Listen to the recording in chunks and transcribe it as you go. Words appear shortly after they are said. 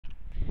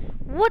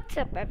What's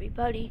up,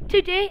 everybody?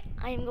 Today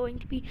I am going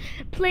to be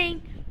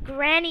playing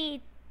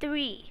Granny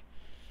 3.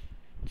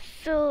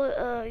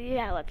 So,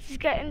 yeah, let's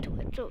just get into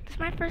it. So, this is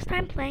my first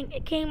time playing.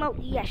 It came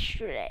out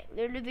yesterday.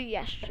 Literally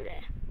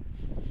yesterday.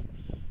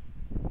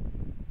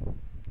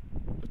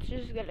 Let's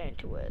just get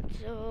into it.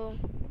 So,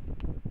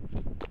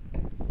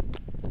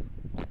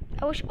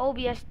 I wish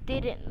OBS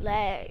didn't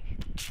lag.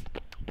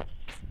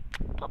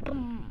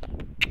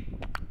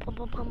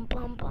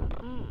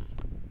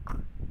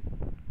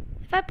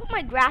 If I put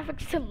my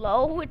graphics to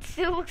low, it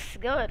still looks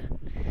good.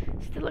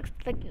 It still looks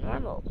like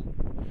normal.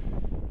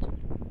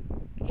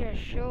 Yeah,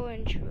 show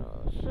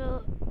intro.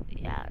 So,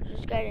 yeah,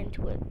 just get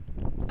into it.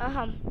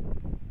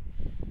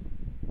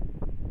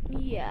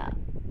 Yeah.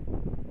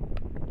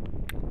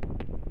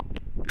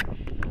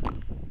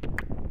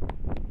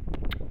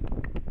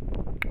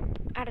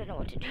 I don't know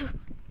what to do.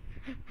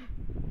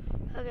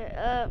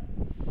 Okay,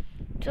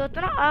 so it's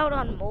not out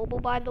on mobile,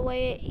 by the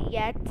way,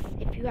 yet.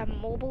 If you have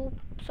mobile,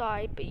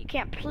 sorry, but you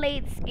can't play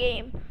this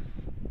game.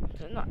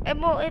 So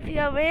well, if you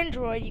have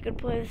Android, you can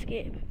play this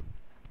game.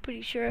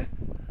 Pretty sure.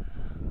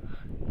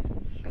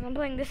 Cause I'm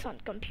playing this on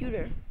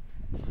computer.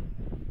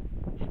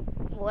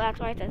 Well, that's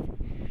why it says.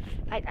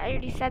 I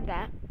already said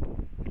that,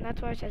 and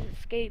that's why it says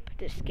escape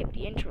to skip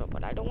the intro.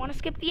 But I don't want to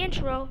skip the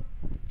intro.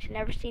 She's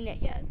never seen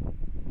it yet.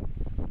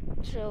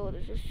 So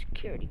there's a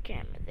security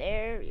camera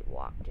there. We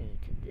walked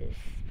into this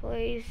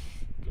place.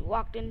 We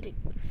walked into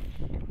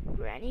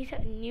Granny's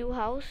new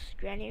house.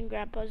 Granny and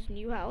Grandpa's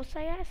new house,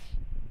 I guess.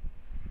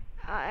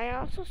 I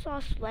also saw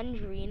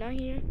Slenderina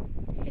here.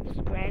 Hey, this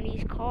is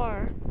Granny's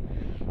car.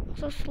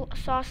 Also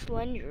saw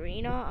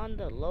Slenderina on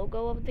the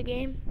logo of the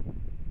game.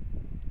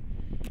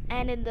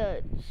 And in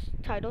the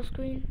title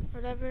screen,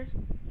 or whatever.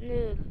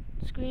 In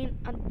the screen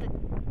on the...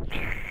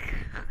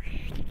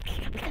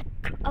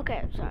 Okay,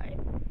 I'm sorry.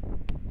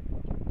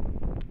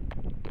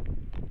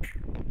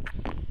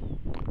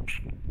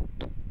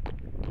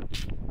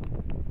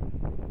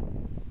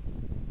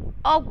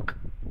 Oh,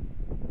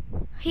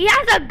 he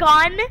has a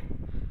gun?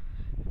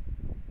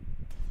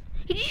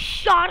 He just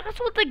shot us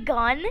with a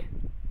gun?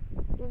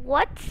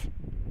 What?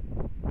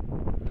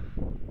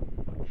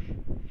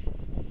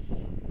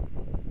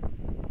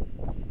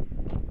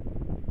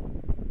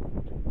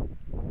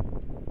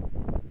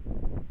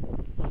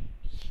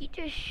 He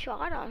just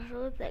shot us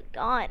with a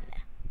gun.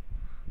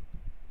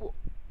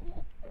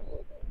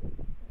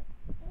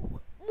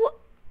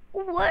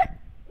 What?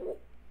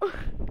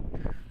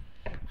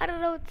 I don't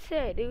know what to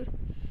say, dude.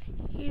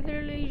 He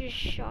literally just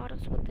shot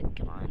us with a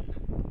gun.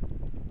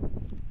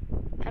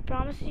 I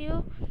promise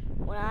you,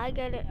 when I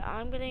get it,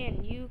 I'm getting a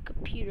new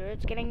computer.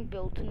 It's getting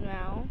built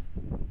now.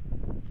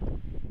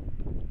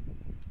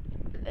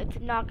 It's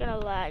not gonna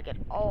lag at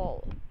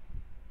all.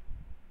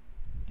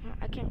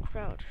 I can't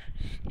crouch.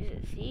 Is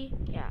it C?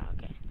 Yeah,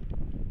 okay.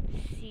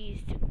 C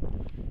is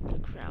to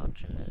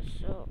crouch in this.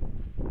 So,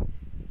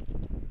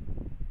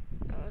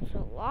 it's a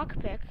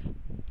lockpick.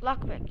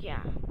 Lockpick,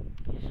 yeah.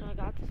 Okay, so I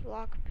got this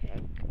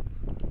lockpick.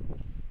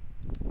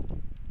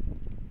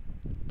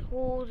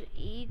 Hold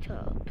E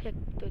to pick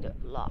the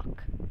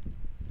lock.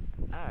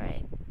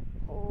 Alright.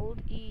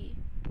 Hold E.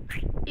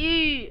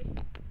 E!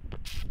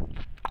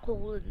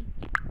 Hold.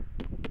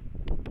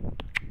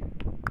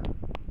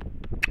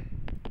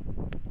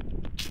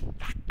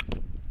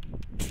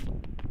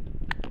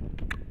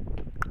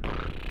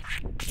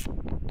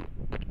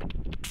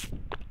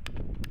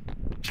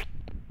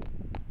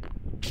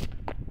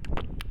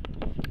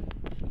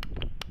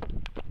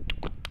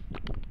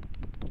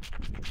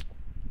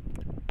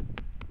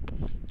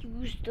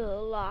 Use the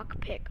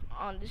lockpick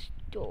on this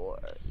door.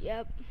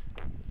 Yep.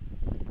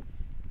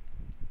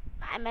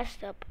 I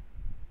messed up.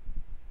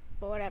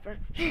 But whatever.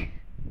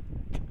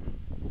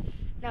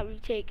 Not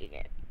retaking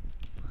it.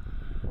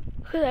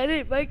 Cause I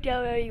didn't write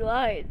down any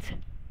lines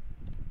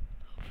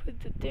for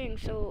the thing,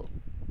 so.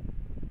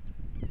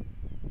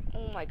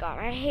 Oh my god,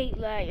 I hate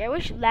lag. I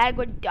wish lag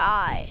would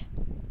die.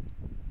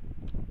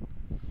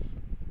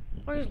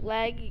 Where does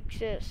lag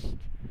exist?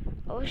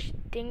 I wish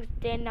things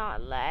did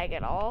not lag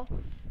at all.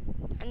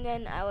 And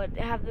then I would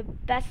have the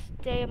best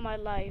day of my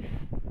life.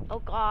 Oh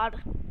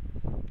god.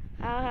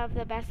 I would have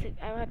the best,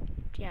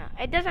 yeah.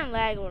 It doesn't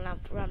lag when I'm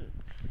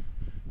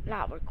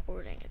not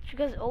recording. It's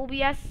because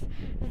OBS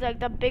is like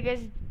the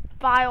biggest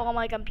file on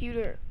my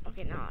computer.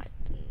 Okay,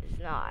 it's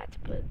not,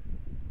 but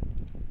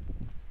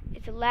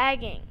it's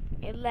lagging.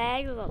 It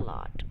lags a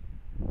lot.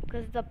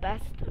 Because it's the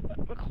best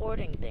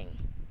recording thing.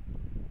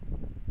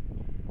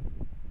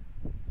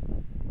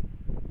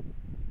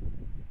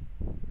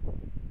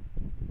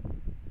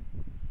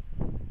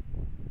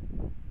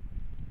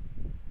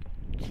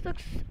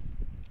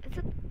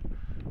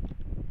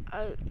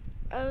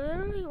 I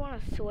literally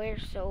want to swear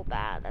so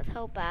bad. That's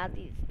how bad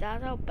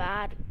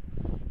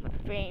my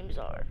frames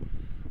are.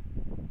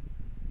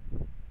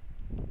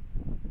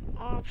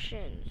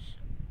 Options.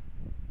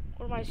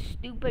 What are my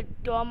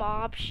stupid dumb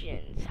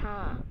options,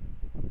 huh?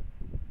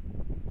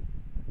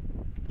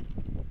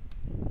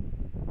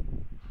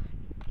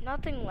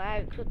 Nothing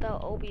lags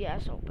without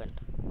OBS open.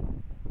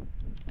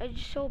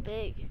 It's so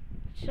big.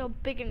 So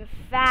big and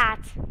fat.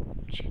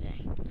 Just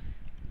kidding.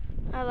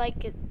 I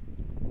like it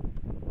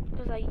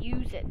because I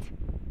use it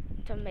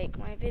to make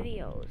my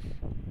videos.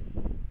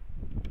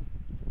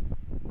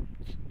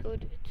 It's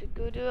good. It's a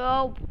good.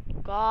 Oh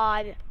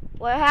God!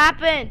 What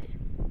happened?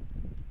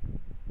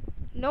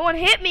 No one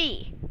hit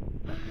me.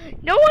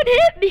 No one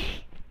hit me.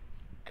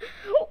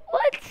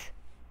 What?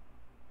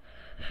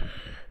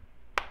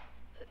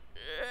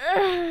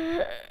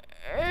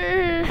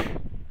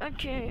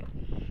 Okay.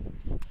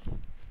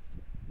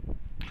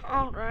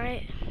 All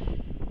right.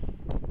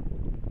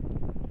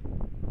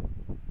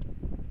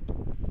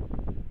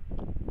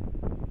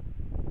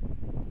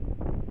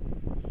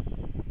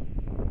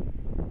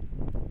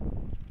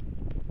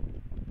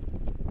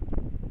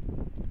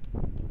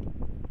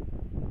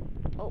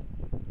 Oh,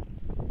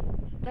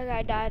 that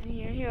guy died in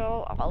here. Here,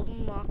 I'll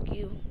unlock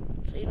you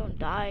so you don't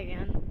die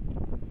again.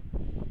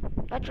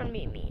 Not trying to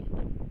be mean,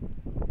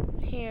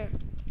 but here,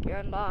 you're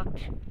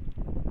unlocked.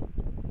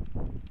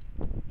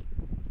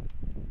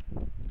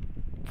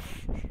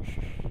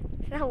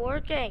 It's not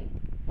working.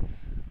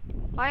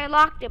 I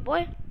unlocked it,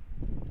 boy.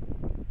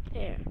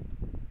 There.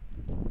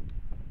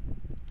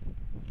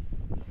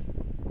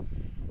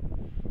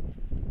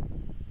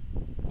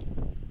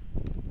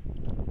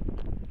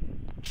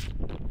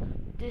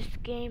 This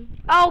game.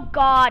 Oh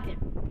God!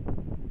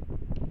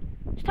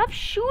 Stop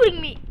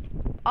shooting me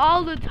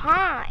all the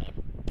time.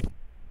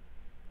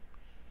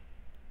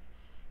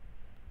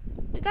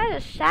 The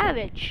guy's a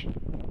savage.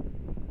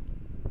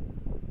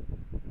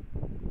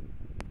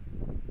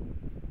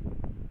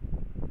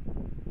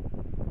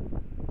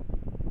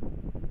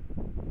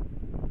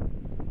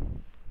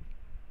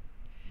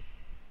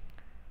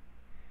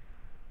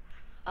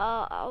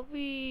 I'll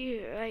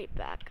be right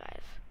back,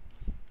 guys.